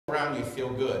around you feel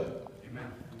good.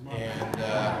 And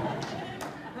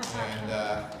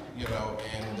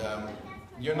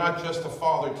you're not just a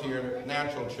father to your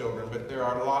natural children, but there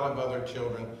are a lot of other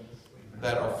children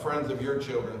that are friends of your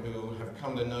children who have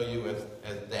come to know you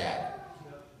as dad.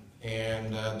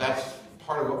 And that's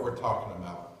part of what we're talking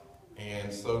about.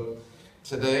 And so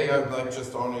today I'd like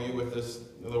just to honor you with this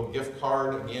little gift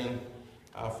card, again,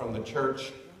 from the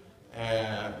church.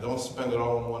 And don't spend it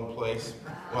all in one place.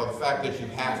 Well, the fact that you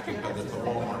have to, because it's a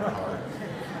Walmart card.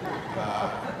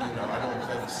 I don't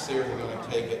think Sears is going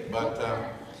to take it, but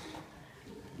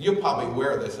you'll probably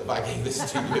wear this if I gave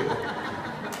this to you.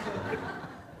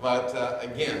 But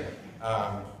again,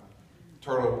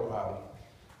 Turtle,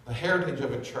 the heritage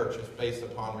of a church is based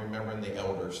upon remembering the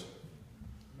elders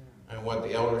and what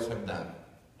the elders have done.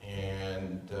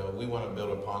 And we want to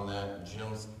build upon that.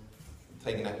 Jim's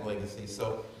taking that legacy.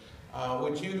 So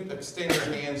would you extend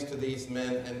your hands to these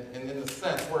men? And in a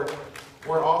sense,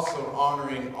 we're also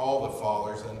honoring all the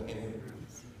fathers. And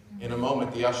in a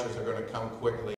moment, the ushers are going to come quickly.